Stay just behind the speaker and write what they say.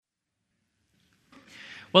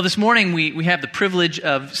Well, this morning we have the privilege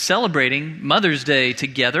of celebrating Mother's Day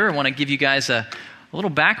together. I want to give you guys a little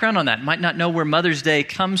background on that. You might not know where Mother's Day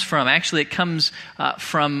comes from. Actually, it comes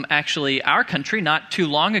from our country not too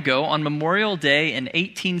long ago on Memorial Day in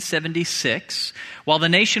 1876. While the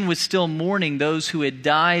nation was still mourning those who had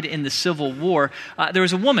died in the Civil War, there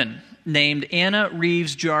was a woman named Anna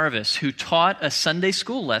Reeves Jarvis who taught a Sunday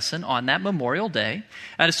school lesson on that Memorial Day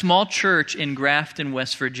at a small church in Grafton,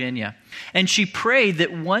 West Virginia. And she prayed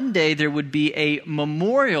that one day there would be a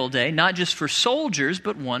Memorial Day, not just for soldiers,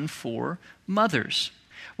 but one for mothers.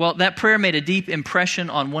 Well, that prayer made a deep impression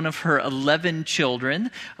on one of her 11 children.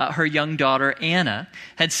 Her young daughter, Anna,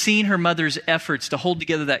 had seen her mother's efforts to hold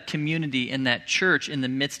together that community in that church in the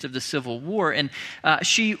midst of the Civil War. And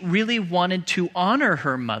she really wanted to honor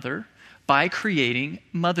her mother by creating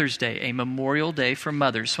Mother's Day, a memorial day for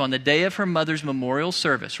mothers. So on the day of her mother's memorial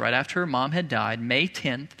service, right after her mom had died, May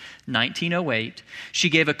 10th, 1908, she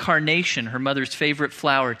gave a carnation, her mother's favorite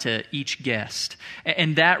flower, to each guest.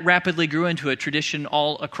 And that rapidly grew into a tradition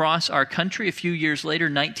all across our country. A few years later,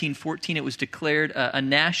 1914, it was declared a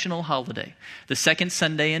national holiday. The second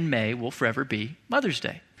Sunday in May will forever be Mother's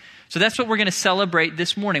Day. So that's what we're going to celebrate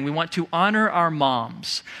this morning. We want to honor our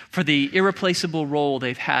moms for the irreplaceable role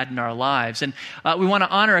they've had in our lives. And we want to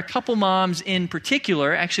honor a couple moms in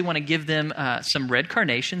particular. Actually want to give them some red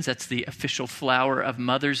carnations. That's the official flower of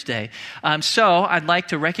Mother's Day. So I'd like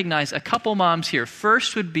to recognize a couple moms here.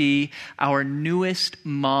 First would be our newest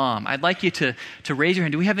mom. I'd like you to raise your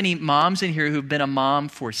hand. Do we have any moms in here who've been a mom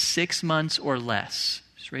for 6 months or less?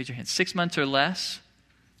 Just raise your hand. 6 months or less?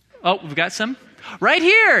 Oh, we've got some. Right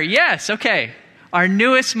here, yes, okay. Our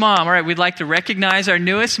newest mom. All right, we'd like to recognize our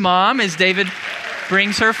newest mom as David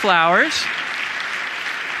brings her flowers.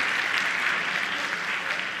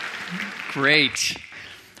 Great.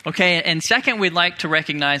 Okay, and second, we'd like to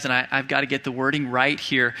recognize, and I've got to get the wording right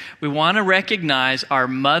here, we want to recognize our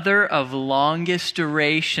mother of longest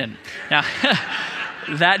duration. Now,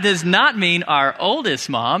 that does not mean our oldest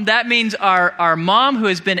mom. That means our mom who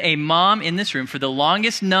has been a mom in this room for the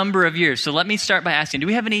longest number of years. So let me start by asking, do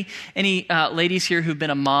we have any ladies here who've been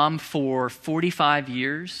a mom for 45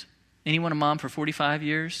 years? Anyone a mom for 45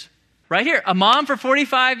 years? Right here, a mom for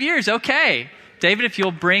 45 years. Okay. David, if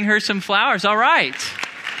you'll bring her some flowers. All right.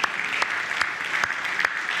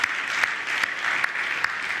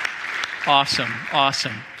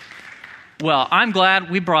 Awesome. Well, I'm glad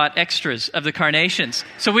we brought extras of the carnations.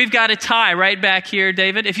 So we've got a tie right back here,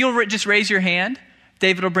 David. If you'll just raise your hand,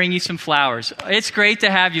 David will bring you some flowers. It's great to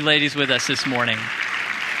have you ladies with us this morning.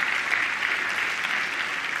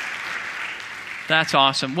 That's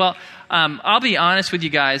awesome. Well, I'll be honest with you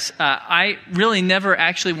guys. I really never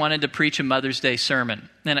actually wanted to preach a Mother's Day sermon.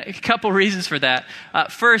 And a couple reasons for that.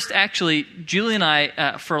 First, actually, Julie and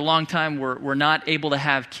I, for a long time, were not able to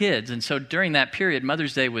have kids. And so during that period,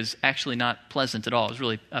 Mother's Day was actually not pleasant at all. It was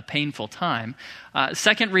really a painful time.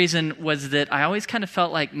 Second reason was that I always kind of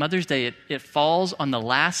felt like Mother's Day, it falls on the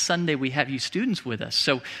last Sunday we have you students with us.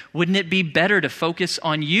 So wouldn't it be better to focus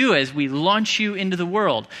on you as we launch you into the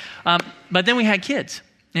world? But then we had kids.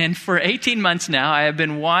 And for 18 months now, I have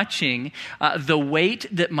been watching the weight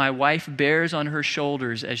that my wife bears on her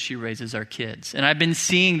shoulders as she raises our kids. And I've been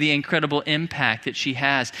seeing the incredible impact that she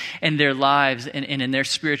has in their lives and in their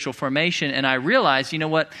spiritual formation. And I realized, you know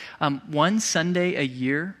what? One Sunday a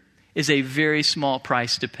year is a very small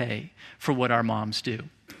price to pay for what our moms do.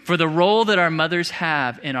 For the role that our mothers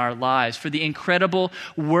have in our lives, for the incredible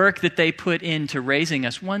work that they put into raising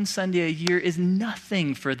us. One Sunday a year is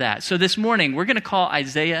nothing for that. So this morning, we're going to call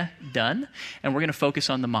Isaiah done, and we're going to focus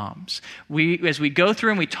on the moms. As we go through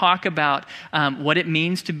and we talk about what it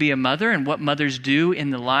means to be a mother and what mothers do in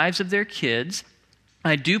the lives of their kids,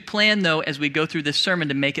 I do plan, though, as we go through this sermon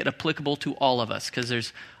to make it applicable to all of us, because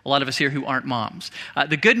there's a lot of us here who aren't moms.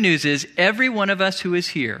 The good news is every one of us who is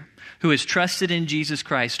here, who has trusted in Jesus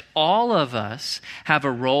Christ, all of us have a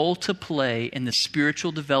role to play in the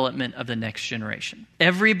spiritual development of the next generation.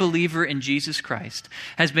 Every believer in Jesus Christ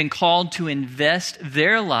has been called to invest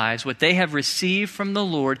their lives, what they have received from the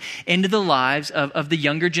Lord, into the lives of the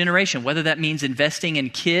younger generation, whether that means investing in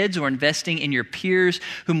kids or investing in your peers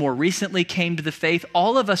who more recently came to the faith.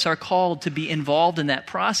 All of us are called to be involved in that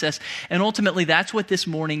process, and ultimately that's what this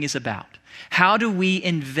morning is about. How do we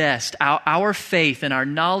invest our faith and our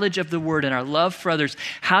knowledge of the Word and our love for others?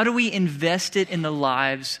 How do we invest it in the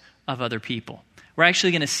lives of other people? We're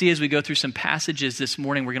actually going to see as we go through some passages this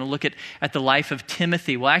morning, we're going to look at the life of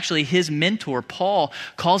Timothy. Well, actually, his mentor, Paul,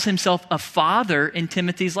 calls himself a father in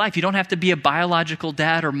Timothy's life. You don't have to be a biological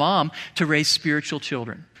dad or mom to raise spiritual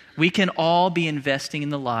children. We can all be investing in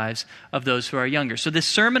the lives of those who are younger. So this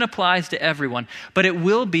sermon applies to everyone, but it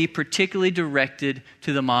will be particularly directed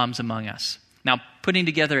to the moms among us. Now, putting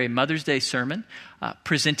together a Mother's Day sermon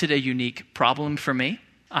presented a unique problem for me.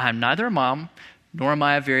 I'm neither a mom, nor am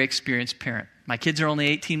I a very experienced parent. My kids are only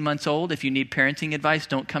 18 months old. If you need parenting advice,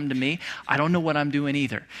 don't come to me. I don't know what I'm doing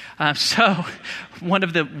either. So one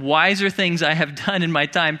of the wiser things I have done in my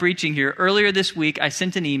time preaching here, earlier this week, I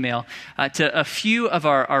sent an email to a few of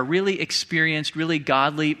our really experienced, really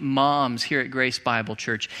godly moms here at Grace Bible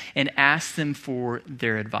Church and asked them for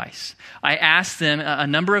their advice. I asked them a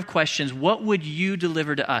number of questions. What would you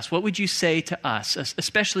deliver to us? What would you say to us,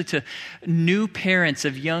 especially to new parents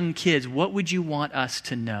of young kids? What would you want us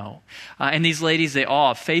to know? And these ladies, they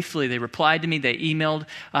all faithfully, they replied to me, they emailed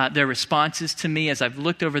their responses to me as I've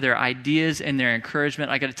looked over their ideas and their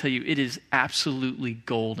encouragement. I got to tell you, it is absolutely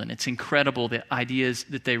golden. It's incredible, the ideas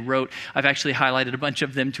that they wrote. I've actually highlighted a bunch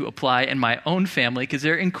of them to apply in my own family because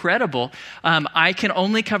they're incredible. I can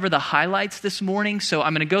only cover the highlights this morning, so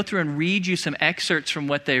I'm going to go through and read you some excerpts from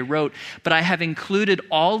what they wrote, but I have included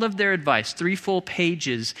all of their advice, 3 full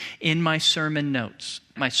pages, in my sermon notes.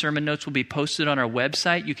 My sermon notes will be posted on our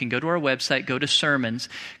website. You can go to our website, go to sermons,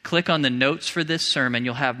 click on the notes for this sermon.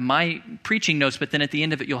 You'll have my preaching notes, but then at the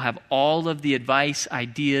end of it, you'll have all of the advice,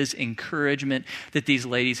 ideas, encouragement that these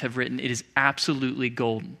ladies have written. It is absolutely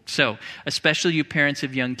golden. So, especially you parents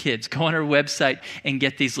of young kids, go on our website and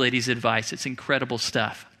get these ladies' advice. It's incredible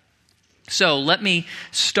stuff. So let me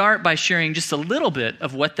start by sharing just a little bit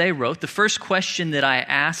of what they wrote. The first question that I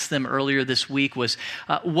asked them earlier this week was,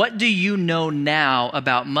 what do you know now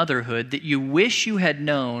about motherhood that you wish you had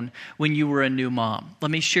known when you were a new mom?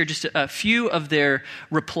 Let me share just a few of their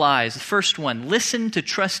replies. The first one, listen to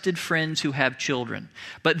trusted friends who have children,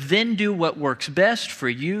 but then do what works best for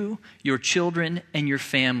you, your children, and your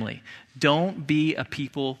family. Don't be a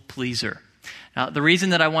people pleaser. Now, the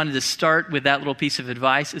reason that I wanted to start with that little piece of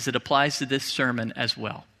advice is it applies to this sermon as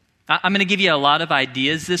well. I'm going to give you a lot of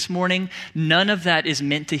ideas this morning. None of that is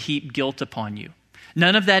meant to heap guilt upon you.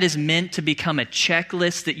 None of that is meant to become a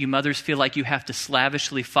checklist that you mothers feel like you have to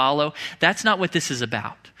slavishly follow. That's not what this is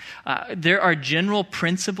about. There are general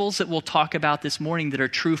principles that we'll talk about this morning that are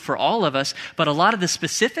true for all of us, but a lot of the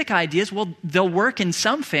specific ideas, well, they'll work in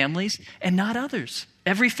some families and not others.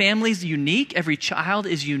 Every family is unique. Every child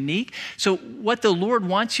is unique. So what the Lord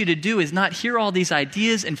wants you to do is not hear all these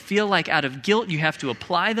ideas and feel like out of guilt you have to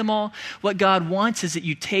apply them all. What God wants is that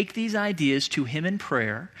you take these ideas to Him in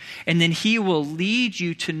prayer, and then He will lead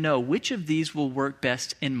you to know which of these will work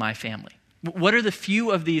best in my family. What are the few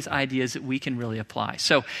of these ideas that we can really apply?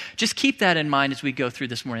 So just keep that in mind as we go through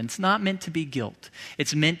this morning. It's not meant to be guilt.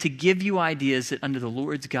 It's meant to give you ideas that under the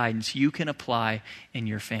Lord's guidance you can apply in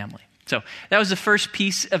your family. So that was the first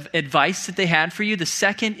piece of advice that they had for you. The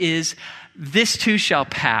second is, this too shall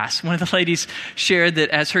pass. One of the ladies shared that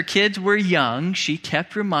as her kids were young, she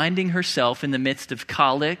kept reminding herself in the midst of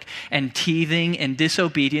colic and teething and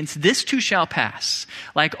disobedience, this too shall pass.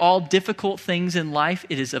 Like all difficult things in life,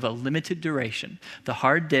 it is of a limited duration. The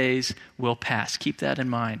hard days will pass. Keep that in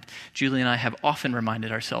mind. Julie and I have often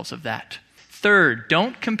reminded ourselves of that. Third,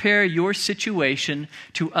 don't compare your situation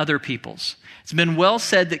to other people's. It's been well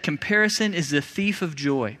said that comparison is the thief of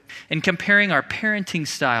joy. And comparing our parenting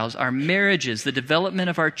styles, our marriages, the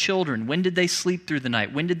development of our children, when did they sleep through the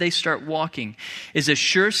night, when did they start walking, is a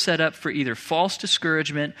sure setup for either false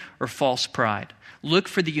discouragement or false pride. Look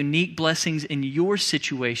for the unique blessings in your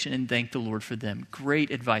situation and thank the Lord for them.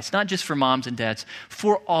 Great advice, not just for moms and dads,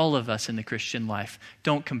 for all of us in the Christian life.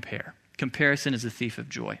 Don't compare. Comparison is a thief of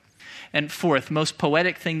joy. And fourth, most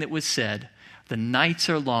poetic thing that was said, the nights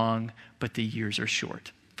are long, but the years are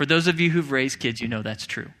short. For those of you who've raised kids, you know that's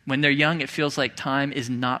true. When they're young, it feels like time is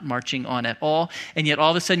not marching on at all, and yet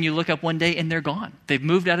all of a sudden you look up one day and they're gone. They've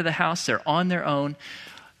moved out of the house, they're on their own.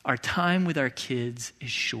 Our time with our kids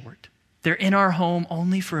is short. They're in our home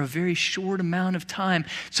only for a very short amount of time,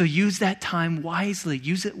 so use that time wisely,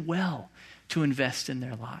 use it well to invest in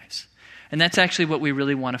their lives. And that's actually what we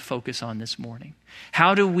really want to focus on this morning.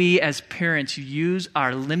 How do we as parents use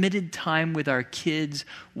our limited time with our kids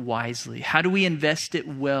wisely? How do we invest it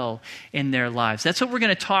well in their lives? That's what we're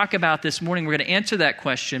going to talk about this morning. We're going to answer that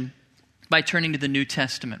question by turning to the New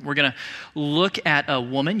Testament. We're going to look at a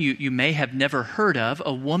woman you may have never heard of,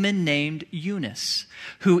 a woman named Eunice,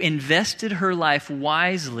 who invested her life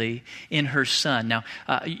wisely in her son. Now,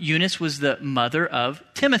 Eunice was the mother of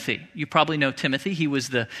Timothy. You probably know Timothy. He was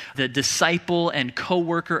the disciple and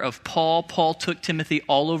co-worker of Paul. Paul took Timothy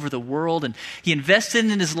all over the world, and he invested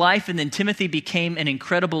in his life, and then Timothy became an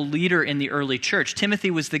incredible leader in the early church. Timothy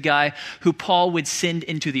was the guy who Paul would send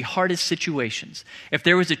into the hardest situations. If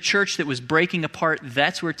there was a church that was breaking apart,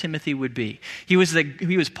 that's where Timothy would be. He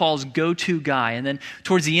was Paul's go-to guy. And then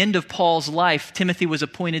towards the end of Paul's life, Timothy was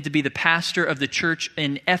appointed to be the pastor of the church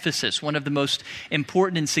in Ephesus, one of the most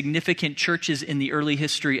important and significant churches in the early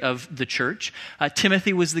history of the church.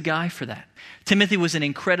 Timothy was the guy for that. Timothy was an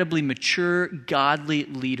incredibly mature, godly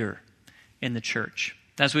leader in the church.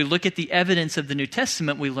 As we look at the evidence of the New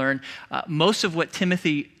Testament, we learn most of what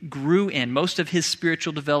Timothy grew in, most of his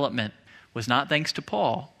spiritual development, was not thanks to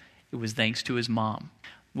Paul. It was thanks to his mom.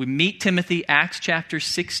 We meet Timothy, Acts chapter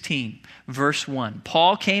 16, verse 1.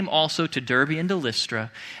 Paul came also to Derbe and to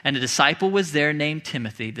Lystra, and a disciple was there named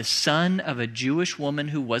Timothy, the son of a Jewish woman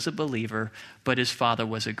who was a believer, but his father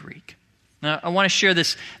was a Greek. Now, I want to share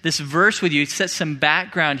this verse with you. It sets some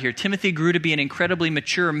background here. Timothy grew to be an incredibly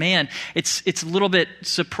mature man. It's a little bit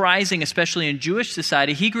surprising, especially in Jewish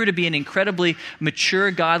society. He grew to be an incredibly mature,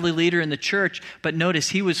 godly leader in the church, but notice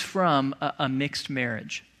he was from a mixed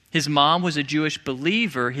marriage. His mom was a Jewish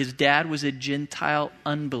believer. His dad was a Gentile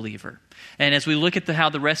unbeliever. And as we look at how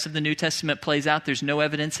the rest of the New Testament plays out, there's no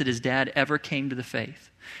evidence that his dad ever came to the faith.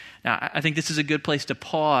 Now, I think this is a good place to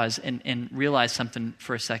pause and realize something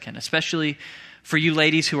for a second, especially for you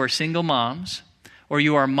ladies who are single moms, or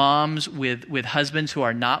you are moms with husbands who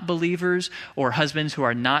are not believers, or husbands who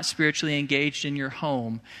are not spiritually engaged in your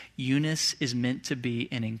home. Eunice is meant to be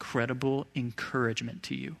an incredible encouragement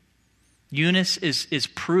to you. Eunice is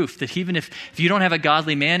proof that even if you don't have a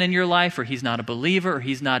godly man in your life, or he's not a believer, or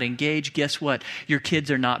he's not engaged, guess what? Your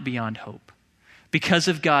kids are not beyond hope. Because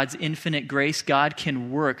of God's infinite grace, God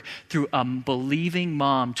can work through a believing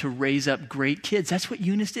mom to raise up great kids. That's what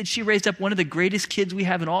Eunice did. She raised up one of the greatest kids we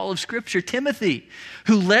have in all of Scripture, Timothy,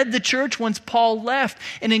 who led the church once Paul left,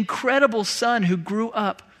 an incredible son who grew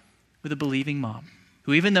up with a believing mom,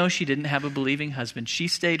 who even though she didn't have a believing husband, she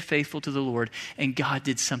stayed faithful to the Lord, and God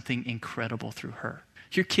did something incredible through her.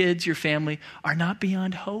 Your kids, your family are not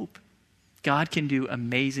beyond hope. God can do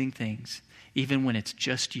amazing things, even when it's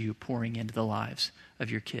just you pouring into the lives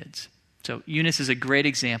of your kids. So Eunice is a great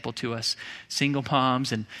example to us, single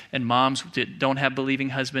moms and moms that don't have believing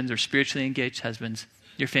husbands or spiritually engaged husbands.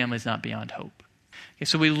 Your family's not beyond hope. Okay,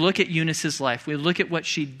 so we look at Eunice's life. We look at what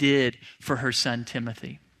she did for her son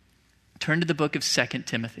Timothy. Turn to the book of 2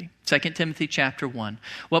 Timothy. 2 Timothy chapter 1.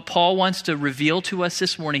 What Paul wants to reveal to us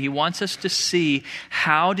this morning, he wants us to see,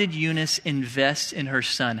 how did Eunice invest in her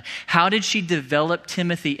son? How did she develop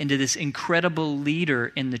Timothy into this incredible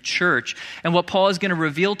leader in the church? And what Paul is going to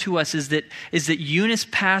reveal to us is that Eunice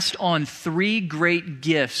passed on 3 great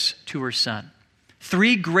gifts to her son.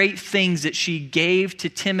 3 great things that she gave to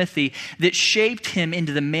Timothy that shaped him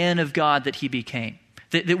into the man of God that he became.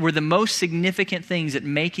 That were the most significant things at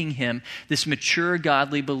making him this mature,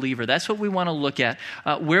 godly believer. That's what we want to look at.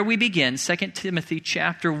 Where we begin, 2 Timothy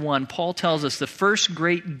chapter 1, Paul tells us the first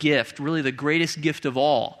great gift, really the greatest gift of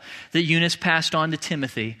all, that Eunice passed on to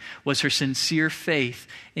Timothy was her sincere faith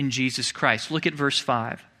in Jesus Christ. Look at verse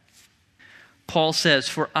 5. Paul says,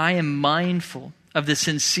 "For I am mindful of the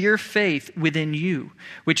sincere faith within you,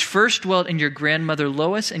 which first dwelt in your grandmother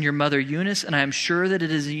Lois and your mother Eunice, and I am sure that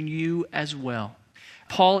it is in you as well."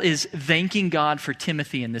 Paul is thanking God for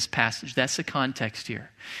Timothy in this passage. That's the context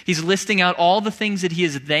here. He's listing out all the things that he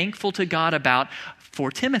is thankful to God about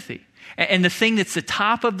for Timothy. And the thing that's the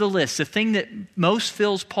top of the list, the thing that most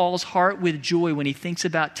fills Paul's heart with joy when he thinks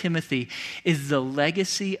about Timothy, is the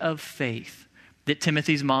legacy of faith that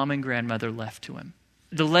Timothy's mom and grandmother left to him.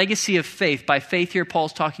 The legacy of faith. By faith here,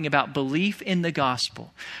 Paul's talking about belief in the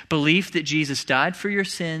gospel. Belief that Jesus died for your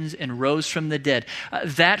sins and rose from the dead.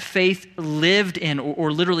 That faith lived in,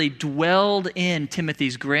 or literally dwelled in,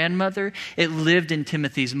 Timothy's grandmother. It lived in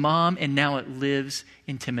Timothy's mom, and now it lives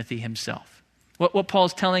in Timothy himself. What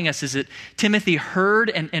Paul's telling us is that Timothy heard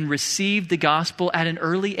and received the gospel at an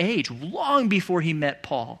early age, long before he met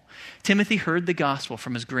Paul. Timothy heard the gospel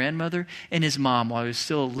from his grandmother and his mom while he was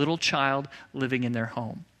still a little child living in their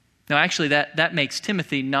home. Now, actually, that makes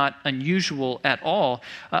Timothy not unusual at all.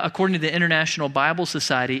 According to the International Bible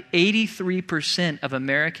Society, 83% of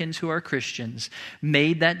Americans who are Christians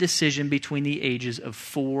made that decision between the ages of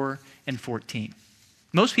 4 and 14.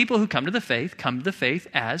 Most people who come to the faith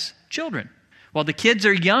as children. While the kids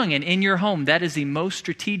are young and in your home, that is the most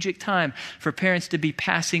strategic time for parents to be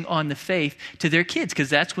passing on the faith to their kids, because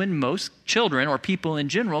that's when most children or people in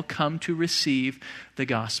general come to receive the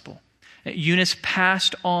gospel. Eunice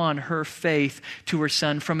passed on her faith to her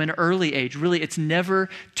son from an early age. Really, it's never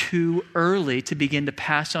too early to begin to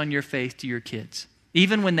pass on your faith to your kids.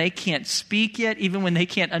 Even when they can't speak yet, even when they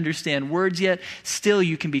can't understand words yet, still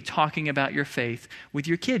you can be talking about your faith with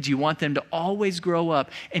your kids. You want them to always grow up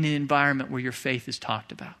in an environment where your faith is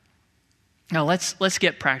talked about. Now let's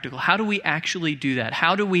get practical. How do we actually do that?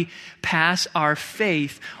 How do we pass our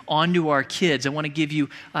faith on to our kids? I want to give you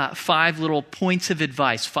 5 little points of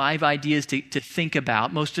advice, 5 ideas to think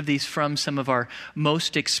about, most of these from some of our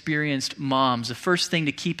most experienced moms. The first thing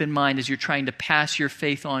to keep in mind as you're trying to pass your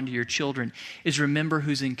faith on to your children is remember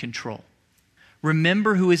who's in control.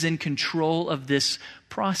 Remember who is in control of this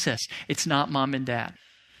process. It's not mom and dad.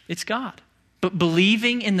 It's God. But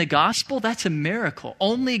believing in the gospel, that's a miracle.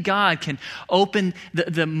 Only God can open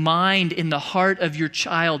the mind in the heart of your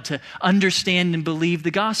child to understand and believe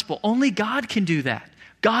the gospel. Only God can do that.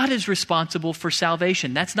 God is responsible for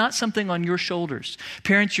salvation. That's not something on your shoulders.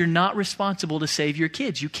 Parents, you're not responsible to save your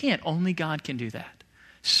kids. You can't. Only God can do that.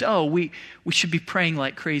 So we should be praying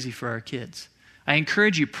like crazy for our kids. I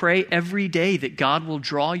encourage you, pray every day that God will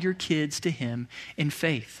draw your kids to Him in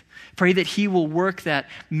faith. Pray that He will work that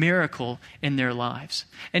miracle in their lives.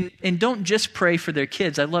 And don't just pray for their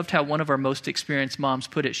kids. I loved how one of our most experienced moms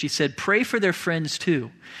put it. She said, pray for their friends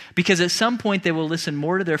too, because at some point they will listen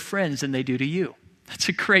more to their friends than they do to you. That's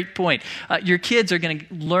a great point. Your kids are going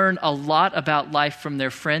to learn a lot about life from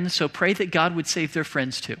their friends, so pray that God would save their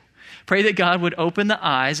friends too. Pray that God would open the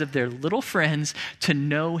eyes of their little friends to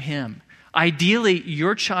know Him. Ideally,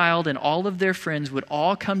 your child and all of their friends would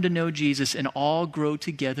all come to know Jesus and all grow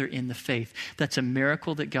together in the faith. That's a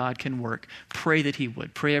miracle that God can work. Pray that He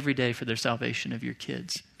would. Pray every day for their salvation of your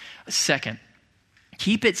kids. Second,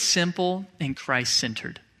 keep it simple and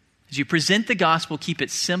Christ-centered. As you present the gospel, keep it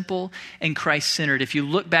simple and Christ-centered. If you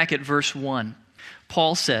look back at verse 1,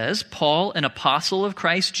 Paul says, Paul, an apostle of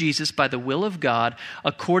Christ Jesus by the will of God,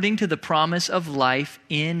 according to the promise of life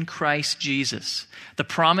in Christ Jesus. The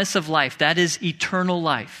promise of life, that is eternal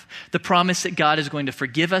life. The promise that God is going to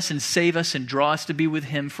forgive us and save us and draw us to be with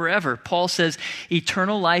Him forever. Paul says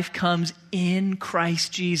eternal life comes in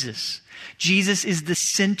Christ Jesus. Jesus is the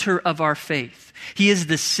center of our faith. He is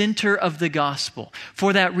the center of the gospel.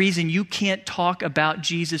 For that reason, you can't talk about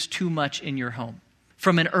Jesus too much in your home.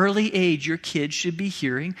 From an early age, your kids should be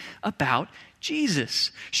hearing about Jesus.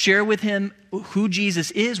 Share with him who Jesus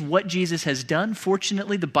is, what Jesus has done.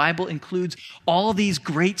 Fortunately, the Bible includes all these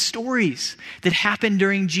great stories that happened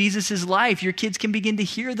during Jesus' life. Your kids can begin to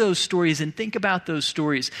hear those stories and think about those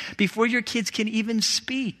stories. Before your kids can even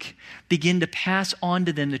speak, begin to pass on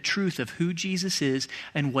to them the truth of who Jesus is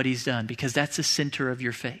and what He's done, because that's the center of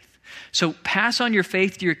your faith. So pass on your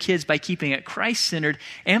faith to your kids by keeping it Christ-centered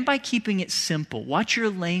and by keeping it simple. Watch your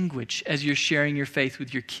language as you're sharing your faith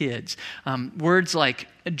with your kids. Words like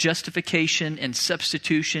justification and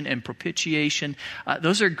substitution and propitiation,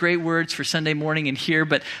 those are great words for Sunday morning and here,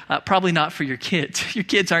 but probably not for your kids. Your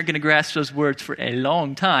kids aren't going to grasp those words for a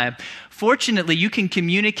long time. Fortunately, you can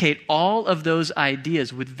communicate all of those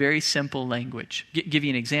ideas with very simple language. Give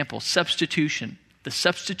you an example. Substitution. The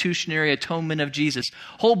substitutionary atonement of Jesus.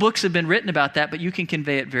 Whole books have been written about that, but you can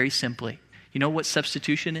convey it very simply. You know what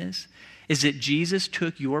substitution is? Is that Jesus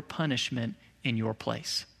took your punishment in your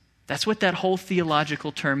place. That's what that whole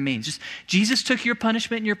theological term means. Just Jesus took your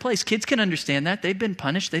punishment in your place. Kids can understand that. They've been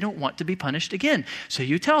punished. They don't want to be punished again. So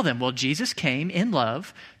you tell them, well, Jesus came in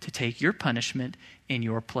love to take your punishment in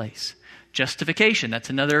your place. Justification,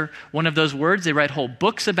 that's another one of those words they write whole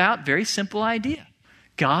books about. Very simple idea.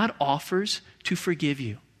 God offers to forgive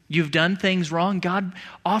you. You've done things wrong. God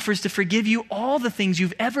offers to forgive you all the things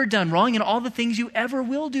you've ever done wrong and all the things you ever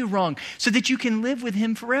will do wrong so that you can live with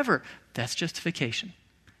Him forever. That's justification.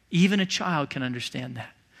 Even a child can understand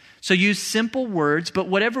that. So use simple words, but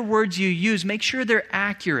whatever words you use, make sure they're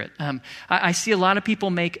accurate. I see a lot of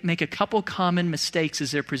people make a couple common mistakes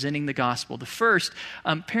as they're presenting the gospel. The first,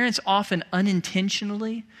 parents often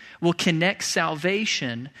unintentionally will connect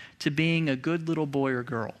salvation to being a good little boy or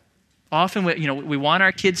girl. Often, we want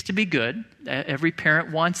our kids to be good. Every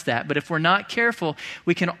parent wants that. But if we're not careful,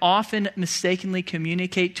 we can often mistakenly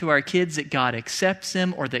communicate to our kids that God accepts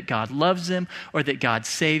them or that God loves them or that God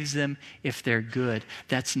saves them if they're good.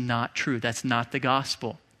 That's not true. That's not the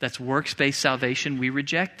gospel. That's works-based salvation. We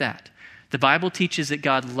reject that. The Bible teaches that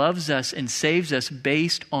God loves us and saves us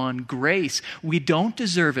based on grace. We don't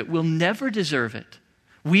deserve it. We'll never deserve it.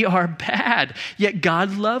 We are bad, yet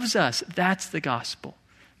God loves us. That's the gospel.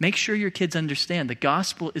 Make sure your kids understand the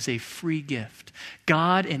gospel is a free gift.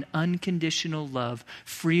 God, in unconditional love,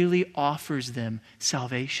 freely offers them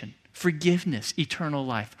salvation, forgiveness, eternal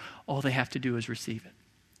life. All they have to do is receive it.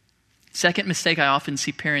 Second mistake I often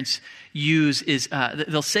see parents use is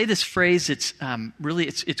they'll say this phrase.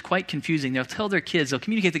 It's quite confusing. They'll tell their kids, they'll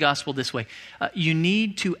communicate the gospel this way: you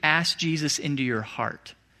need to ask Jesus into your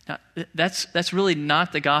heart. Now, that's really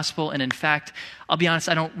not the gospel, and in fact, I'll be honest,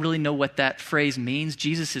 I don't really know what that phrase means.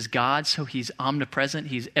 Jesus is God, so he's omnipresent.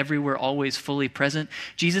 He's everywhere, always fully present.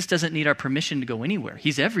 Jesus doesn't need our permission to go anywhere.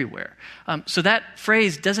 He's everywhere. So that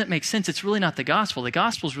phrase doesn't make sense. It's really not the gospel. The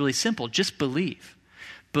gospel is really simple. Just believe.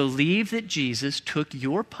 Believe that Jesus took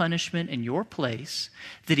your punishment in your place,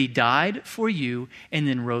 that he died for you, and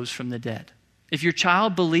then rose from the dead. If your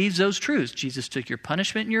child believes those truths, Jesus took your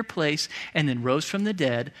punishment in your place and then rose from the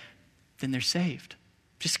dead, then they're saved.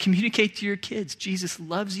 Just communicate to your kids, Jesus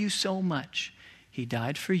loves you so much. He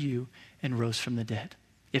died for you and rose from the dead.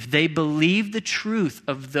 If they believe the truth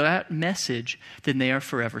of that message, then they are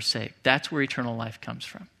forever saved. That's where eternal life comes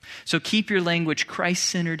from. So keep your language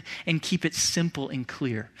Christ-centered and keep it simple and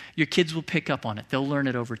clear. Your kids will pick up on it. They'll learn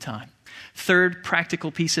it over time. Third practical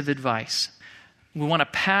piece of advice. We want to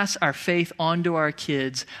pass our faith on to our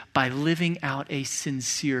kids by living out a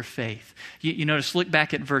sincere faith. You notice, look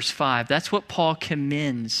back at verse 5. That's what Paul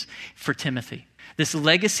commends for Timothy. This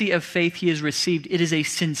legacy of faith he has received, it is a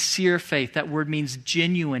sincere faith. That word means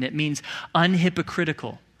genuine. It means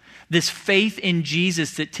unhypocritical. This faith in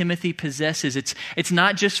Jesus that Timothy possesses, it's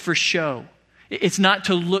not just for show. It's not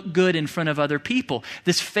to look good in front of other people.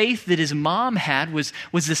 This faith that his mom had was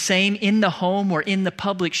the same in the home or in the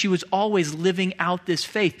public. She was always living out this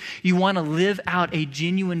faith. You want to live out a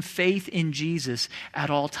genuine faith in Jesus at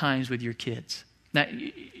all times with your kids. Now,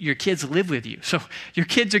 your kids live with you. So your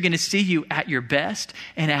kids are going to see you at your best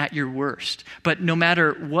and at your worst. But no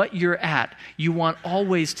matter what you're at, you want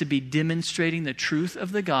always to be demonstrating the truth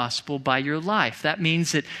of the gospel by your life. That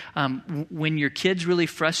means that when your kids really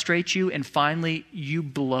frustrate you and finally you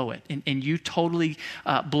blow it and you totally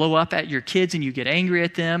blow up at your kids and you get angry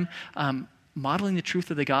at them, modeling the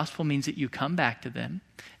truth of the gospel means that you come back to them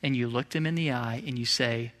and you look them in the eye and you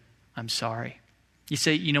say, I'm sorry. You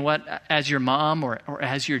say, you know what, as your mom or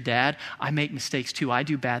as your dad, I make mistakes too. I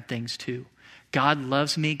do bad things too. God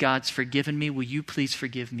loves me. God's forgiven me. Will you please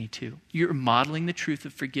forgive me too? You're modeling the truth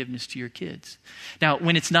of forgiveness to your kids. Now,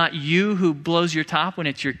 when it's not you who blows your top, when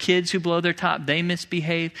it's your kids who blow their top, they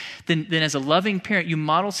misbehave, then as a loving parent, you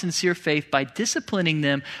model sincere faith by disciplining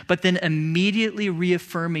them, but then immediately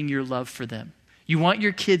reaffirming your love for them. You want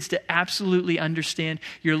your kids to absolutely understand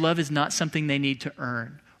your love is not something they need to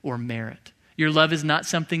earn or merit. Your love is not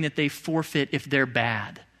something that they forfeit if they're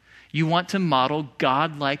bad. You want to model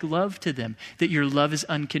God-like love to them, that your love is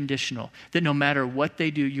unconditional, that no matter what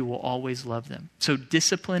they do, you will always love them. So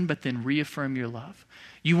discipline, but then reaffirm your love.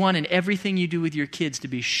 You want in everything you do with your kids to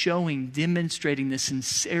be demonstrating the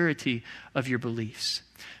sincerity of your beliefs.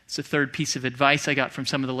 It's the third piece of advice I got from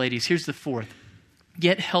some of the ladies. Here's the fourth.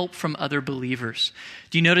 Get help from other believers.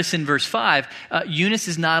 Do you notice in verse 5, Eunice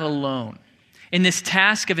is not alone. In this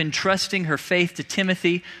task of entrusting her faith to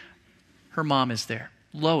Timothy, her mom is there.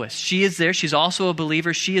 Lois, she is there. She's also a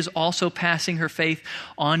believer. She is also passing her faith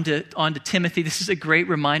on to Timothy. This is a great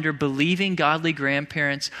reminder. Believing godly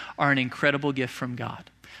grandparents are an incredible gift from God.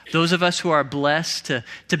 Those of us who are blessed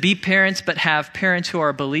to be parents but have parents who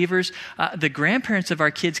are believers, the grandparents of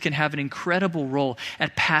our kids can have an incredible role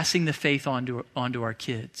at passing the faith on to our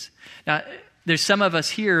kids. Now, there's some of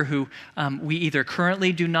us here who we either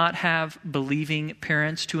currently do not have believing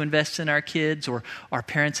parents to invest in our kids or our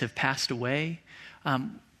parents have passed away.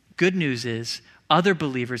 Good news is other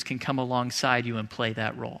believers can come alongside you and play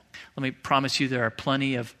that role. Let me promise you there are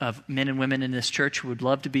plenty of men and women in this church who would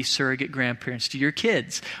love to be surrogate grandparents to your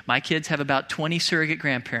kids. My kids have about 20 surrogate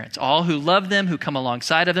grandparents, all who love them, who come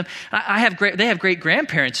alongside of them. They have great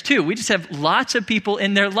grandparents too. We just have lots of people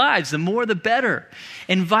in their lives. The more, the better.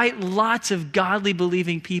 Invite lots of godly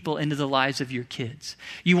believing people into the lives of your kids.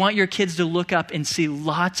 You want your kids to look up and see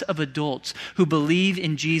lots of adults who believe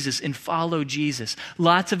in Jesus and follow Jesus.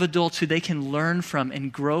 Lots of adults who they can learn from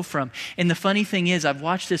and grow from. And the funny thing is, I've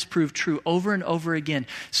watched this prove true over and over again.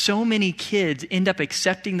 So many kids end up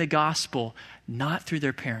accepting the gospel not through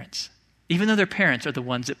their parents. Even though their parents are the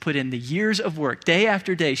ones that put in the years of work, day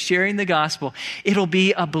after day, sharing the gospel, it'll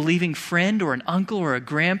be a believing friend or an uncle or a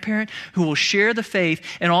grandparent who will share the faith,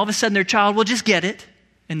 and all of a sudden their child will just get it,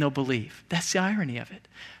 and they'll believe. That's the irony of it.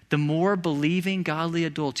 The more believing, godly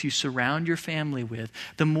adults you surround your family with,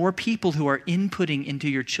 the more people who are inputting into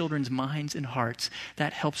your children's minds and hearts,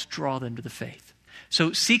 that helps draw them to the faith.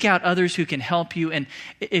 So seek out others who can help you. And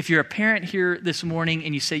if you're a parent here this morning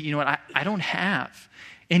and you say, you know what, I don't have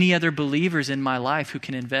any other believers in my life who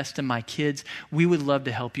can invest in my kids, we would love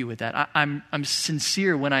to help you with that. I'm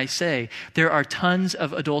sincere when I say there are tons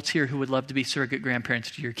of adults here who would love to be surrogate grandparents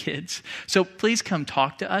to your kids. So please come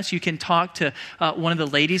talk to us. You can talk to one of the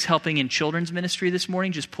ladies helping in children's ministry this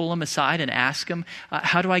morning. Just pull them aside and ask them,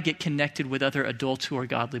 how do I get connected with other adults who are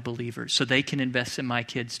godly believers so they can invest in my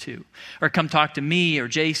kids too? Or come talk to me or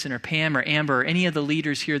Jason or Pam or Amber or any of the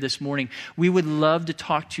leaders here this morning. We would love to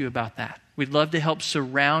talk to you about that. We'd love to help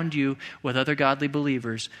surround you with other godly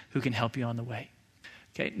believers who can help you on the way.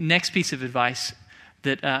 Okay, next piece of advice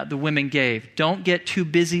that the women gave. Don't get too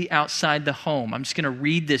busy outside the home. I'm just going to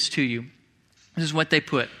read this to you. This is what they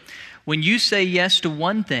put. When you say yes to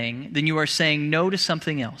one thing, then you are saying no to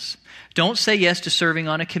something else. Don't say yes to serving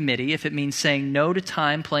on a committee if it means saying no to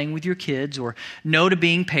time playing with your kids, or no to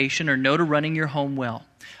being patient, or no to running your home well.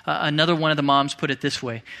 Another one of the moms put it this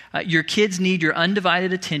way. Your kids need your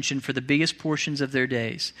undivided attention for the biggest portions of their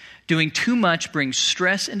days. Doing too much brings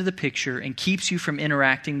stress into the picture and keeps you from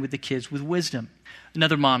interacting with the kids with wisdom.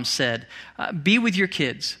 Another mom said, be with your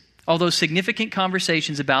kids. Although significant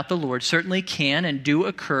conversations about the Lord certainly can and do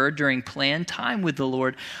occur during planned time with the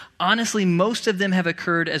Lord, honestly, most of them have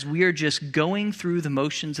occurred as we are just going through the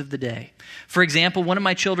motions of the day. For example, one of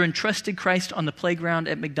my children trusted Christ on the playground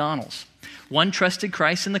at McDonald's. One trusted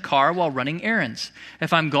Christ in the car while running errands.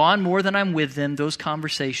 If I'm gone more than I'm with them, those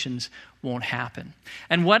conversations won't happen.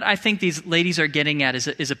 And what I think these ladies are getting at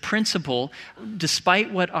is a principle.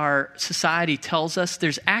 Despite what our society tells us,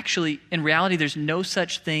 there's actually, in reality, there's no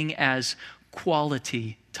such thing as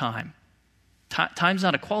quality time. Time's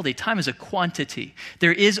not a quality. Time is a quantity.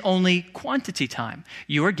 There is only quantity time.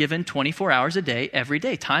 You are given 24 hours a day, every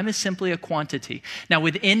day. Time is simply a quantity. Now,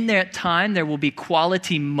 within that time, there will be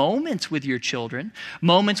quality moments with your children,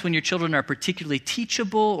 moments when your children are particularly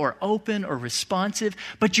teachable or open or responsive,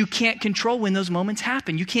 but you can't control when those moments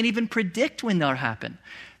happen. You can't even predict when they'll happen.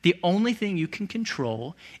 The only thing you can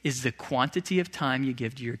control is the quantity of time you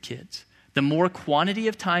give to your kids. The more quantity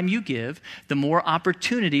of time you give, the more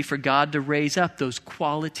opportunity for God to raise up those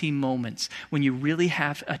quality moments when you really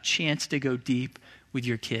have a chance to go deep with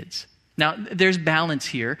your kids. Now, there's balance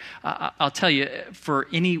here. I'll tell you, for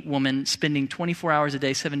any woman spending 24 hours a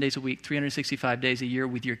day, 7 days a week, 365 days a year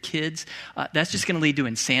with your kids, that's just going to lead to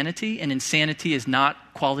insanity, and insanity is not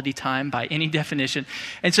quality time by any definition.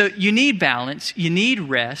 And so you need balance, you need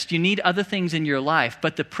rest, you need other things in your life,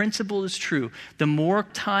 but the principle is true. The more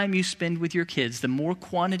time you spend with your kids, the more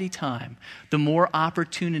quantity time, the more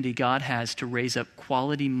opportunity God has to raise up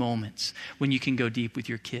quality moments when you can go deep with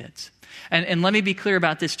your kids. And let me be clear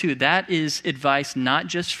about this too. That is advice not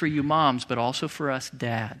just for you moms, but also for us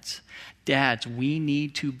dads. Dads, we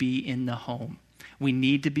need to be in the home. We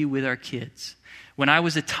need to be with our kids. When I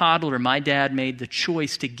was a toddler, my dad made the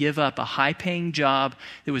choice to give up a high-paying job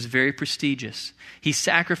that was very prestigious. He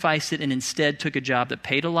sacrificed it and instead took a job that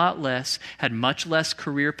paid a lot less, had much less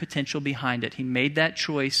career potential behind it. He made that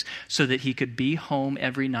choice so that he could be home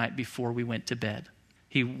every night before we went to bed.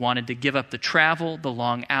 He wanted to give up the travel, the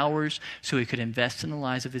long hours, so he could invest in the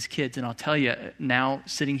lives of his kids. And I'll tell you, now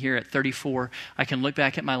sitting here at 34, I can look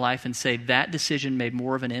back at my life and say that decision made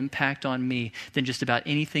more of an impact on me than just about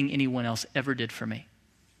anything anyone else ever did for me.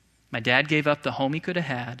 My dad gave up the home he could have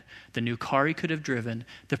had, the new car he could have driven,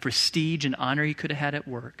 the prestige and honor he could have had at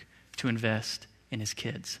work to invest in his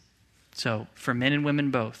kids. So for men and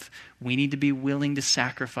women both, we need to be willing to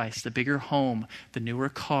sacrifice the bigger home, the newer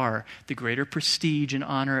car, the greater prestige and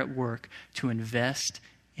honor at work to invest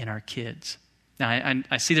in our kids. Now,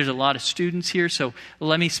 I see there's a lot of students here, so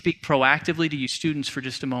let me speak proactively to you students for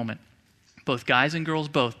just a moment. Both guys and girls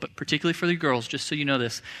both, but particularly for the girls, just so you know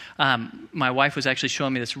this. My wife was actually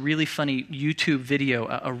showing me this really funny YouTube video,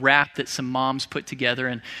 a rap that some moms put together.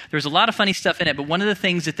 And there's a lot of funny stuff in it, but one of the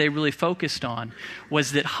things that they really focused on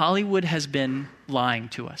was that Hollywood has been lying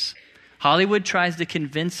to us. Hollywood tries to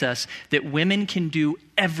convince us that women can do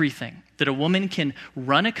everything, that a woman can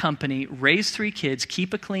run a company, raise 3 kids,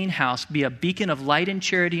 keep a clean house, be a beacon of light and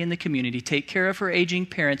charity in the community, take care of her aging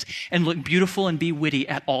parents, and look beautiful and be witty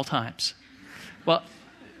at all times. Well,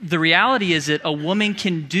 the reality is that a woman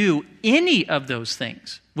can do any of those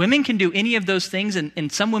things. Women can do any of those things,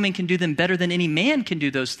 and some women can do them better than any man can do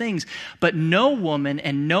those things. But no woman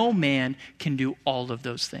and no man can do all of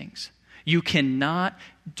those things. You cannot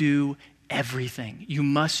do everything. You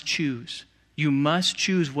must choose. You must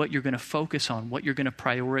choose what you're going to focus on, what you're going to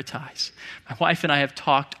prioritize. My wife and I have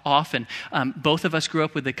talked often. Both of us grew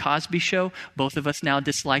up with The Cosby Show. Both of us now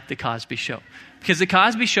dislike The Cosby Show. Because The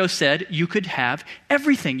Cosby Show said you could have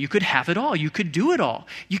everything. You could have it all. You could do it all.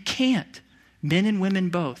 You can't. Men and women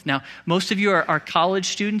both. Now, most of you are college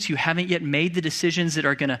students. You haven't yet made the decisions that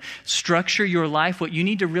are going to structure your life. What you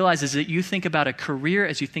need to realize is that you think about a career,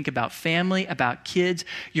 as you think about family, about kids,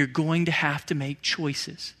 you're going to have to make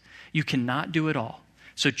choices. You cannot do it all.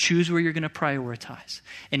 So choose where you're going to prioritize.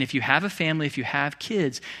 And if you have a family, if you have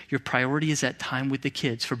kids, your priority is that time with the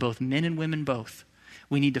kids, for both men and women both.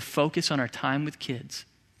 We need to focus on our time with kids,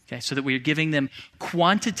 okay, so that we are giving them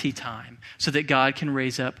quantity time so that God can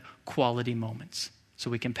raise up quality moments so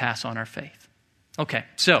we can pass on our faith. Okay,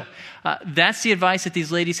 so that's the advice that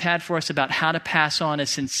these ladies had for us about how to pass on a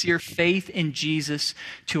sincere faith in Jesus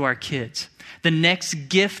to our kids. The next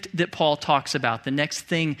gift that Paul talks about, the next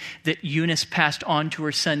thing that Eunice passed on to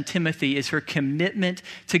her son Timothy, is her commitment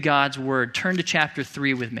to God's word. Turn to chapter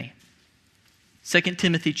 3 with me. 2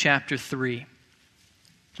 Timothy chapter 3.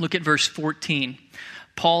 Look at verse 14.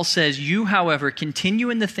 Paul says, "You, however, continue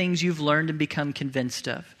in the things you've learned and become convinced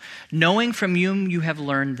of, knowing from whom you have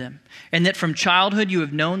learned them, and that from childhood you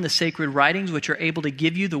have known the sacred writings, which are able to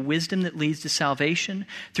give you the wisdom that leads to salvation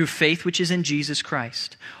through faith which is in Jesus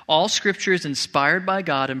Christ. All Scripture is inspired by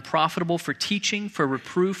God and profitable for teaching, for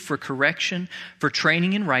reproof, for correction, for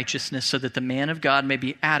training in righteousness, so that the man of God may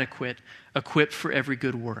be adequate, equipped for every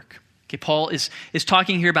good work." Okay, Paul is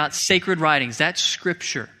talking here about sacred writings. That's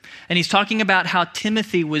Scripture. And he's talking about how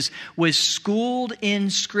Timothy was schooled in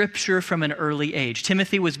Scripture from an early age.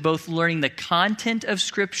 Timothy was both learning the content of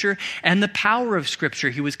Scripture and the power of Scripture.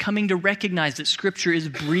 He was coming to recognize that Scripture is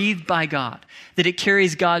breathed by God, that it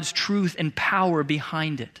carries God's truth and power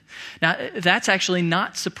behind it. Now, that's actually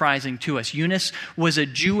not surprising to us. Eunice was a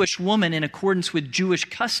Jewish woman in accordance with Jewish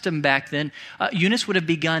custom back then. Eunice would have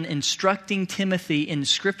begun instructing Timothy in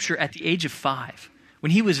Scripture at the age of 5.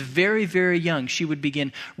 When he was very, very young, she would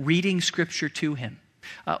begin reading Scripture to him.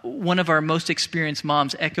 One of our most experienced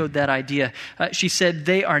moms echoed that idea. She said,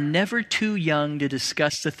 "They are never too young to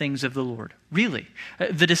discuss the things of the Lord." Really.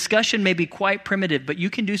 The discussion may be quite primitive, but you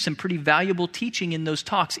can do some pretty valuable teaching in those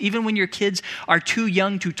talks. Even when your kids are too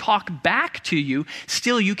young to talk back to you,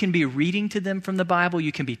 still you can be reading to them from the Bible.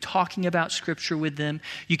 You can be talking about Scripture with them.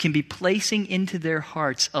 You can be placing into their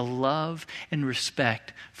hearts a love and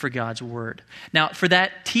respect for God's Word. Now, for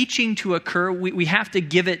that teaching to occur, we have to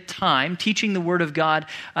give it time. Teaching the Word of God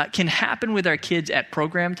can happen with our kids at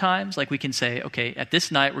program times. Like we can say, okay, at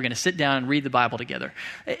this night we're going to sit down and read the Bible together.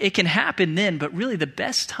 It can happen then, but really the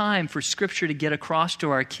best time for Scripture to get across to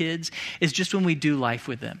our kids is just when we do life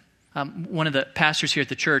with them. One of the pastors here at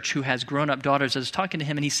the church who has grown-up daughters, I was talking to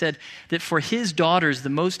him, and he said that for his daughters, the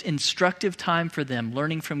most instructive time for them,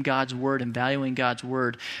 learning from God's Word and valuing God's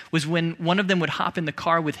Word, was when one of them would hop in the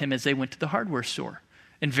car with him as they went to the hardware store.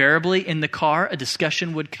 Invariably, in the car, a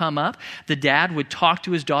discussion would come up. The dad would talk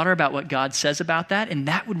to his daughter about what God says about that, and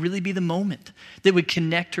that would really be the moment that would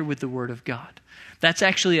connect her with the Word of God. That's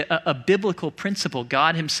actually a biblical principle.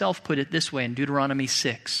 God himself put it this way in Deuteronomy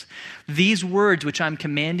 6. "These words which I'm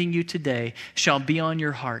commanding you today shall be on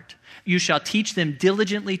your heart. You shall teach them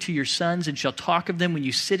diligently to your sons and shall talk of them when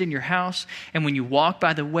you sit in your house and when you walk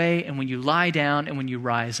by the way and when you lie down and when you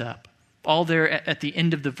rise up." All there at the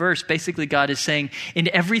end of the verse, basically God is saying, in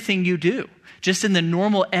everything you do, just in the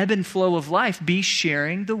normal ebb and flow of life, be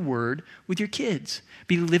sharing the Word with your kids.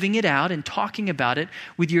 Be living it out and talking about it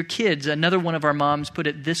with your kids. Another one of our moms put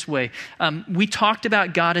it this way. We talked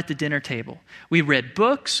about God at the dinner table. We read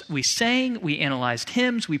books, we sang, we analyzed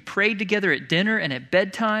hymns, we prayed together at dinner and at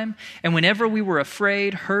bedtime. And whenever we were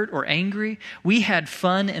afraid, hurt, or angry, we had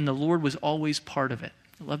fun and the Lord was always part of it.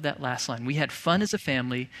 I love that last line. We had fun as a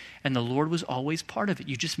family, and the Lord was always part of it.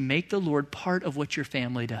 You just make the Lord part of what your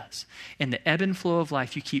family does. In the ebb and flow of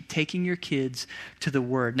life, you keep taking your kids to the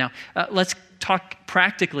Word. Now, let's talk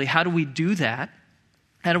practically. How do we do that?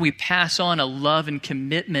 How do we pass on a love and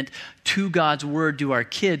commitment to God's Word to our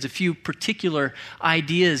kids? A few particular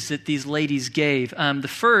ideas that these ladies gave. The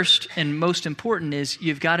first and most important is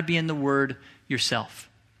you've got to be in the Word yourself.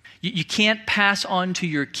 You can't pass on to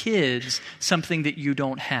your kids something that you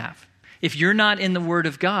don't have. If you're not in the Word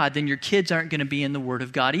of God, then your kids aren't going to be in the Word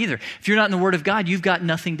of God either. If you're not in the Word of God, you've got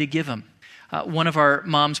nothing to give them. One of our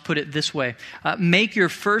moms put it this way. Make your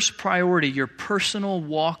first priority your personal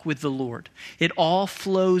walk with the Lord. It all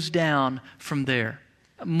flows down from there.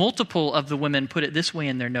 Multiple of the women put it this way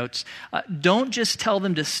in their notes. Don't just tell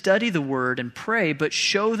them to study the Word and pray, but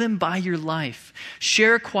show them by your life.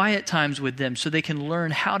 Share quiet times with them so they can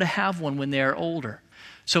learn how to have one when they are older.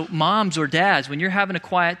 So moms or dads, when you're having a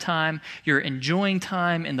quiet time, you're enjoying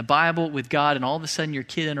time in the Bible with God, and all of a sudden your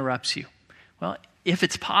kid interrupts you. Well, if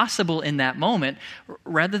it's possible in that moment,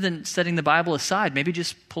 rather than setting the Bible aside, maybe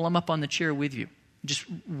just pull them up on the chair with you. Just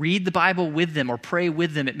read the Bible with them or pray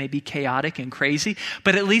with them. It may be chaotic and crazy,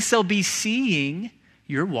 but at least they'll be seeing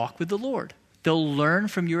your walk with the Lord. They'll learn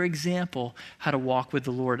from your example how to walk with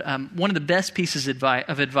the Lord. One of the best pieces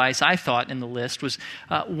of advice I thought in the list was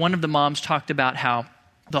one of the moms talked about how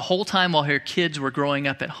the whole time while her kids were growing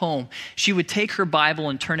up at home, she would take her Bible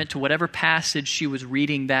and turn it to whatever passage she was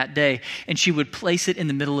reading that day, and she would place it in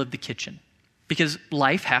the middle of the kitchen. Because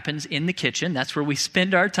life happens in the kitchen. That's where we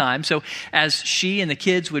spend our time. So as she and the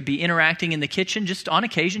kids would be interacting in the kitchen, just on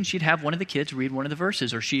occasion, she'd have one of the kids read one of the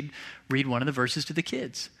verses, or she'd read one of the verses to the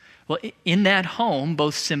kids. Well, in that home,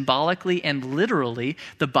 both symbolically and literally,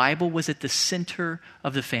 the Bible was at the center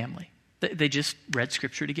of the family. They just read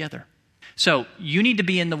Scripture together. So you need to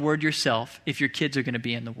be in the Word yourself if your kids are going to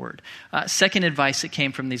be in the Word. Second advice that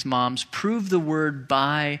came from these moms, prove the Word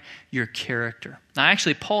by your character. Now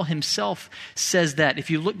actually, Paul himself says that. If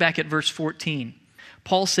you look back at verse 14,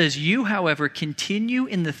 Paul says, "You, however, continue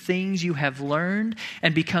in the things you have learned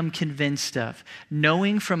and become convinced of,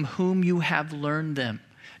 knowing from whom you have learned them."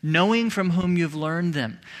 Knowing from whom you've learned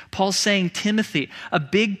them. Paul's saying, Timothy, a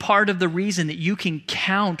big part of the reason that you can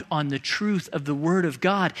count on the truth of the Word of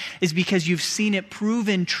God is because you've seen it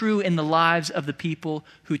proven true in the lives of the people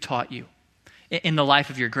who taught you. In the life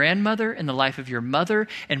of your grandmother, in the life of your mother,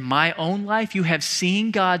 in my own life, you have seen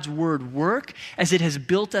God's Word work as it has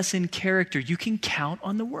built us in character. You can count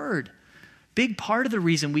on the Word. Big part of the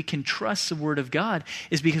reason we can trust the Word of God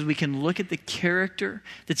is because we can look at the character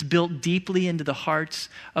that's built deeply into the hearts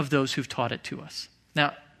of those who've taught it to us.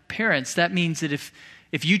 Now, parents, that means that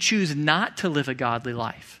if you choose not to live a godly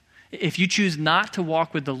life, if you choose not to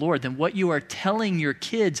walk with the Lord, then what you are telling your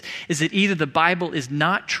kids is that either the Bible is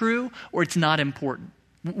not true or it's not important.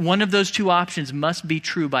 One of those two options must be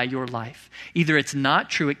true by your life. Either it's not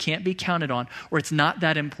true, it can't be counted on, or it's not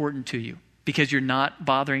that important to you, because you're not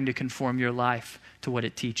bothering to conform your life to what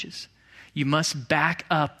it teaches. You must back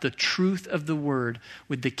up the truth of the Word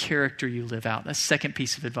with the character you live out. That's the second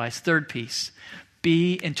piece of advice. Third piece,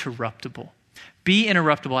 be interruptible. Be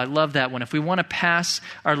interruptible. I love that one. If we want to pass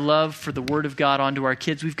our love for the Word of God onto our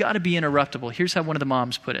kids, we've got to be interruptible. Here's how one of the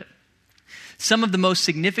moms put it. Some of the most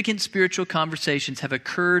significant spiritual conversations have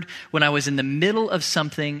occurred when I was in the middle of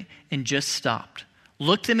something and just stopped,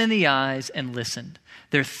 looked them in the eyes, and listened.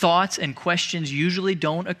 Their thoughts and questions usually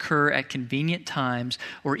don't occur at convenient times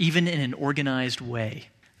or even in an organized way.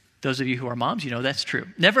 Those of you who are moms, you know that's true.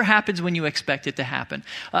 Never happens when you expect it to happen.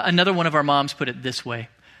 Another one of our moms put it this way: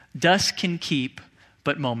 dust can keep,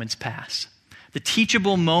 but moments pass. The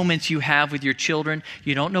teachable moments you have with your children,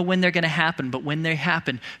 you don't know when they're going to happen, but when they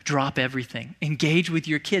happen, drop everything. Engage with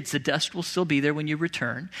your kids. The dust will still be there when you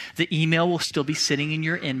return. The email will still be sitting in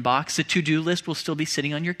your inbox. The to-do list will still be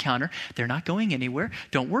sitting on your counter. They're not going anywhere.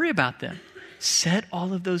 Don't worry about them. Set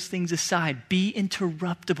all of those things aside. Be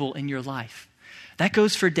interruptible in your life. That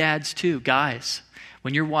goes for dads too. Guys,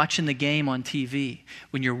 when you're watching the game on TV,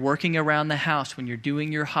 when you're working around the house, when you're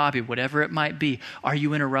doing your hobby, whatever it might be, are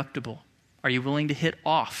you interruptible? Are you willing to hit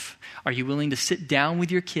off? Are you willing to sit down with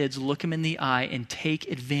your kids, look them in the eye, and take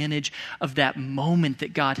advantage of that moment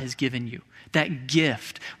that God has given you? That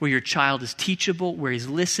gift where your child is teachable, where he's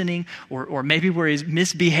listening, or maybe where he's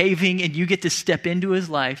misbehaving, and you get to step into his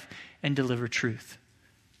life and deliver truth.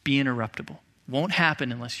 Be interruptible. Won't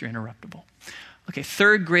happen unless you're interruptible. Okay,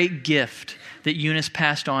 third great gift that Eunice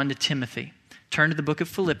passed on to Timothy. Turn to the book of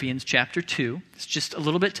Philippians chapter 2. It's just a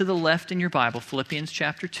little bit to the left in your Bible, Philippians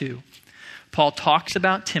chapter 2. Paul talks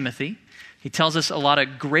about Timothy. He tells us a lot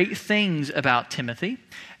of great things about Timothy.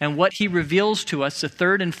 And what he reveals to us, the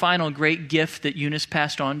third and final great gift that Eunice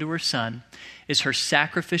passed on to her son, is her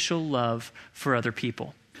sacrificial love for other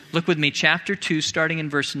people. Look with me, chapter 2, starting in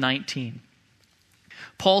verse 19.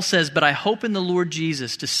 Paul says, "But I hope in the Lord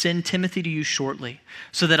Jesus to send Timothy to you shortly,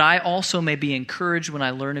 so that I also may be encouraged when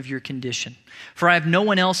I learn of your condition. For I have no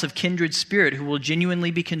one else of kindred spirit who will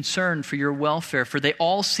genuinely be concerned for your welfare, for they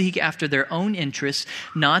all seek after their own interests,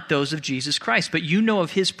 not those of Jesus Christ. But you know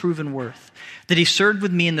of his proven worth, that he served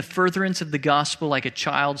with me in the furtherance of the gospel like a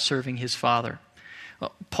child serving his father."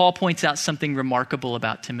 Well, Paul points out something remarkable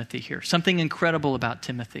about Timothy here, something incredible about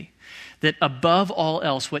Timothy, that above all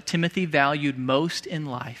else, what Timothy valued most in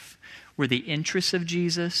life were the interests of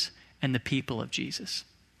Jesus and the people of Jesus.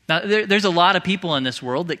 Now, there's a lot of people in this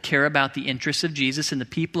world that care about the interests of Jesus and the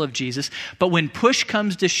people of Jesus, but when push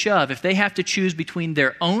comes to shove, if they have to choose between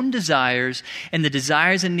their own desires and the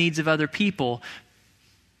desires and needs of other people,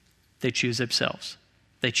 they choose themselves.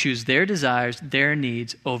 They choose their desires, their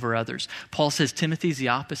needs over others. Paul says Timothy's the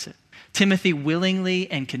opposite. Timothy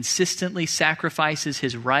willingly and consistently sacrifices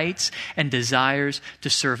his rights and desires to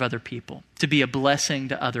serve other people, to be a blessing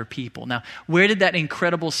to other people. Now, where did that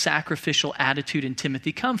incredible sacrificial attitude in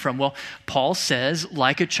Timothy come from? Well, Paul says,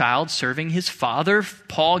 like a child serving his father,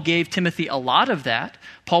 Paul gave Timothy a lot of that.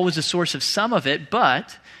 Paul was the source of some of it,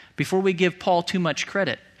 but before we give Paul too much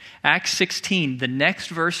credit, Acts 16, the next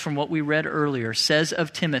verse from what we read earlier, says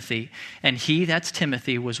of Timothy, and he, that's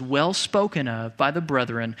Timothy, was well spoken of by the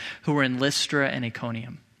brethren who were in Lystra and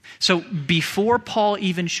Iconium. So before Paul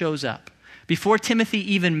even shows up, before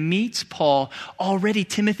Timothy even meets Paul, already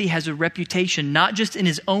Timothy has a reputation, not just in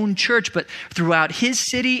his own church, but throughout his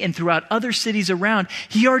city and throughout other cities around.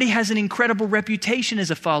 He already has an incredible reputation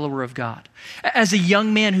as a follower of God, as a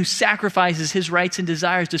young man who sacrifices his rights and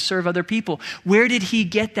desires to serve other people. Where did he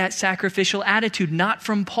get that sacrificial attitude? Not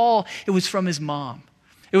from Paul, it was from his mom.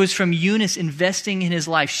 It was from Eunice investing in his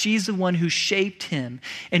life. She's the one who shaped him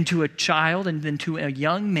into a child and then to a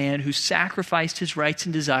young man who sacrificed his rights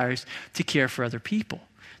and desires to care for other people.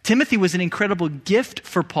 Timothy was an incredible gift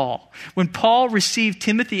for Paul. When Paul received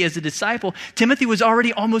Timothy as a disciple, Timothy was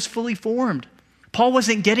already almost fully formed. Paul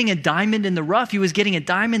wasn't getting a diamond in the rough. He was getting a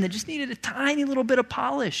diamond that just needed a tiny little bit of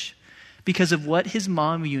polish because of what his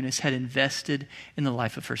mom, Eunice, had invested in the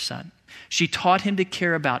life of her son. She taught him to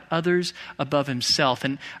care about others above himself.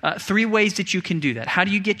 And 3 ways that you can do that. How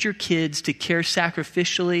do you get your kids to care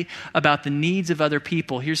sacrificially about the needs of other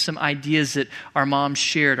people? Here's some ideas that our moms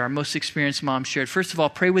shared, our most experienced moms shared. First of all,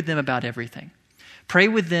 pray with them about everything. Pray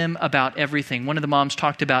with them about everything. One of the moms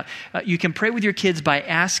talked about, you can pray with your kids by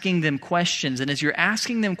asking them questions. And as you're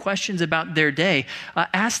asking them questions about their day,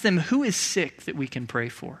 ask them, who is sick that we can pray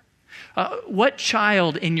for? What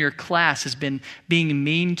child in your class has been being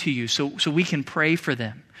mean to you so we can pray for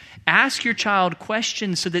them? Ask your child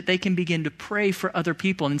questions so that they can begin to pray for other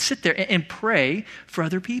people and sit there and pray for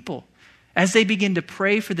other people. As they begin to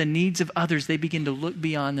pray for the needs of others, they begin to look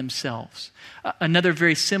beyond themselves. Another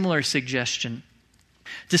very similar suggestion.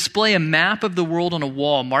 Display a map of the world on a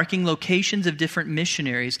wall, marking locations of different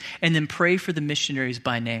missionaries, and then pray for the missionaries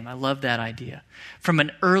by name. I love that idea. From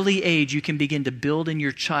an early age, you can begin to build in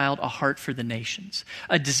your child a heart for the nations,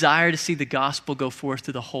 a desire to see the gospel go forth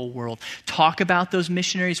to the whole world. Talk about those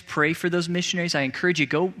missionaries, pray for those missionaries. I encourage you,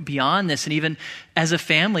 go beyond this, and even as a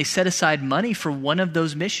family, set aside money for one of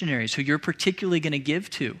those missionaries who you're particularly going to give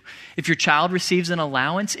to. If your child receives an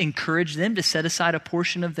allowance, encourage them to set aside a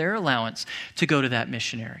portion of their allowance to go to that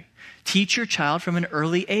missionary. Teach your child from an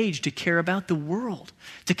early age to care about the world,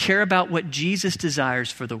 to care about what Jesus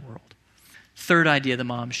desires for the world. Third idea the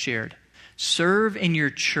moms shared. Serve in your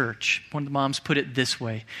church. One of the moms put it this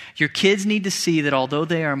way. Your kids need to see that although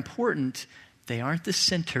they are important, they aren't the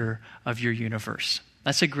center of your universe.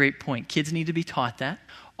 That's a great point. Kids need to be taught that.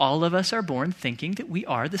 All of us are born thinking that we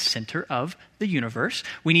are the center of the universe.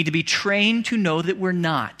 We need to be trained to know that we're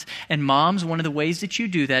not. And moms, one of the ways that you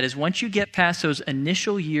do that is once you get past those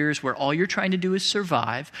initial years where all you're trying to do is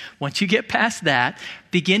survive, once you get past that,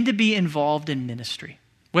 begin to be involved in ministry.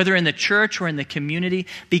 Whether in the church or in the community,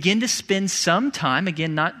 begin to spend some time,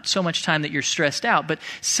 again, not so much time that you're stressed out, but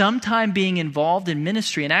some time being involved in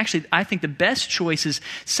ministry. And actually, I think the best choice is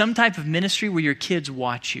some type of ministry where your kids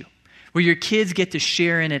watch you, where your kids get to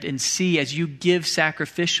share in it and see as you give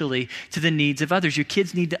sacrificially to the needs of others. Your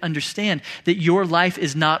kids need to understand that your life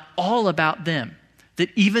is not all about them, that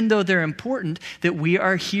even though they're important, that we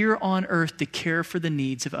are here on earth to care for the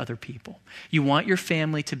needs of other people. You want your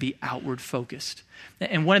family to be outward focused.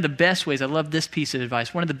 And one of the best ways, I love this piece of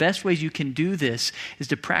advice, one of the best ways you can do this is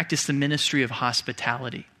to practice the ministry of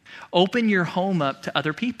hospitality. Open your home up to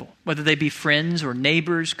other people, whether they be friends or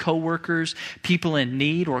neighbors, coworkers, people in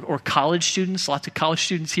need, or college students. Lots of college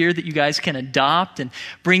students here that you guys can adopt and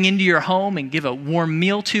bring into your home and give a warm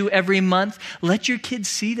meal to every month. Let your kids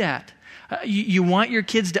see that. You want your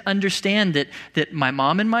kids to understand that my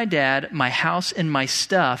mom and my dad, my house and my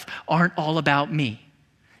stuff aren't all about me.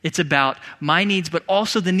 It's about my needs, but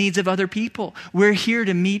also the needs of other people. We're here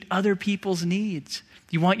to meet other people's needs.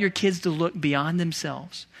 You want your kids to look beyond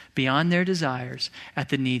themselves, beyond their desires, at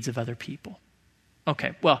the needs of other people.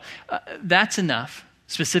 Okay, well, that's enough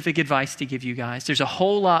specific advice to give you guys. There's a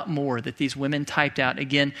whole lot more that these women typed out.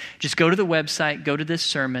 Again, just go to the website, go to this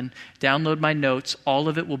sermon, download my notes. All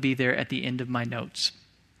of it will be there at the end of my notes.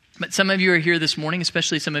 But some of you are here this morning,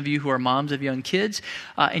 especially some of you who are moms of young kids,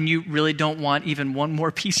 and you really don't want even one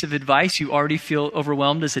more piece of advice. You already feel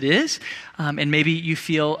overwhelmed as it is, and maybe you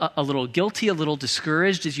feel a little guilty, a little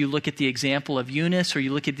discouraged as you look at the example of Eunice, or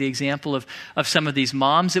you look at the example of some of these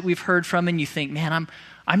moms that we've heard from, and you think, man,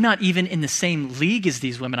 I'm not even in the same league as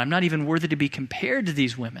these women. I'm not even worthy to be compared to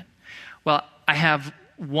these women. Well, I have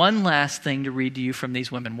one last thing to read to you from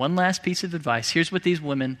these women. One last piece of advice. Here's what these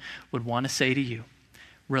women would want to say to you.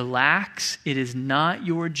 Relax. It is not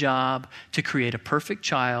your job to create a perfect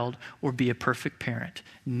child or be a perfect parent.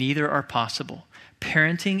 Neither are possible.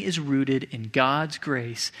 Parenting is rooted in God's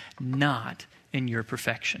grace, not in your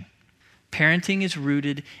perfection. Parenting is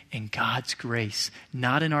rooted in God's grace,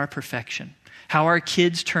 not in our perfection. How our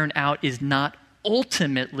kids turn out is not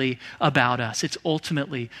ultimately about us. It's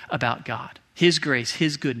ultimately about God. His grace,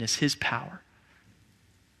 His goodness, His power.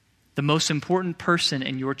 The most important person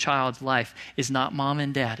in your child's life is not mom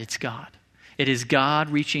and dad, it's God. It is God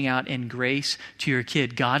reaching out in grace to your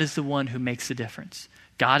kid. God is the one who makes the difference.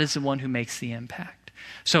 God is the one who makes the impact.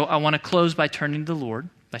 So I want to close by turning to the Lord,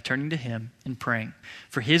 by turning to Him and praying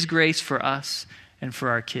for His grace for us and for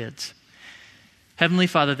our kids. Heavenly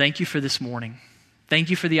Father, thank you for this morning.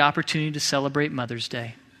 Thank you for the opportunity to celebrate Mother's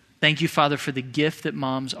Day. Thank you, Father, for the gift that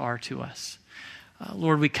moms are to us.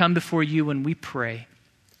 Lord, we come before you and we pray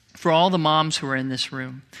for all the moms who are in this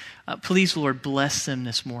room. Please, Lord, bless them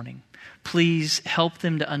this morning. Please help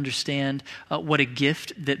them to understand what a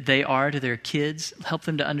gift that they are to their kids. Help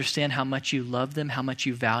them to understand how much you love them, how much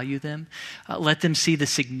you value them. Let them see the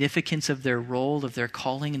significance of their role, of their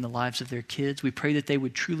calling in the lives of their kids. We pray that they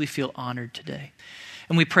would truly feel honored today.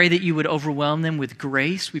 And we pray that you would overwhelm them with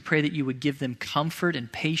grace. We pray that you would give them comfort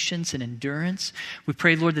and patience and endurance. We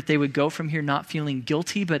pray, Lord, that they would go from here not feeling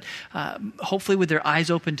guilty, but hopefully with their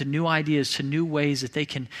eyes open to new ideas, to new ways that they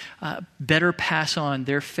can better pass on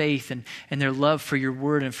their faith and their love for your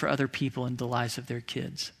word and for other people in the lives of their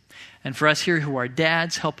kids. And for us here who are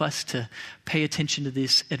dads, help us to pay attention to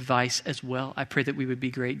this advice as well. I pray that we would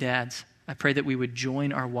be great dads. I pray that we would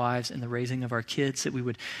join our wives in the raising of our kids, that we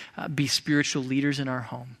would be spiritual leaders in our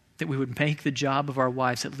home, that we would make the job of our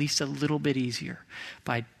wives at least a little bit easier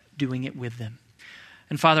by doing it with them.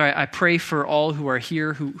 And Father, I pray for all who are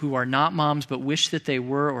here who are not moms but wish that they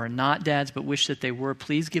were, or not dads but wish that they were.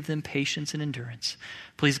 Please give them patience and endurance.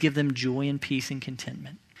 Please give them joy and peace and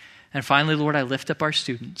contentment. And finally, Lord, I lift up our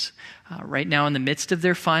students. Right now in the midst of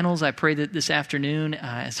their finals, I pray that this afternoon,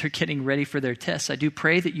 as they're getting ready for their tests, I do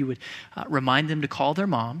pray that you would remind them to call their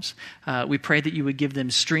moms. We pray that you would give them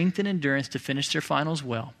strength and endurance to finish their finals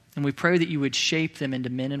well. And we pray that you would shape them into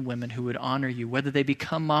men and women who would honor you, whether they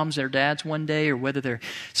become moms or dads one day, or whether they're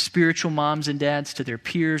spiritual moms and dads to their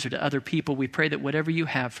peers or to other people. We pray that whatever you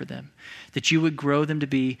have for them, that you would grow them to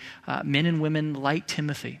be men and women like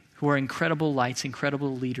Timothy, who are incredible lights,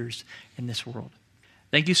 incredible leaders in this world.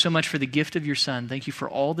 Thank you so much for the gift of your Son. Thank you for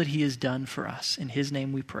all that He has done for us. In His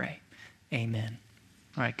name we pray. Amen.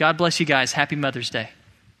 All right. God bless you guys. Happy Mother's Day.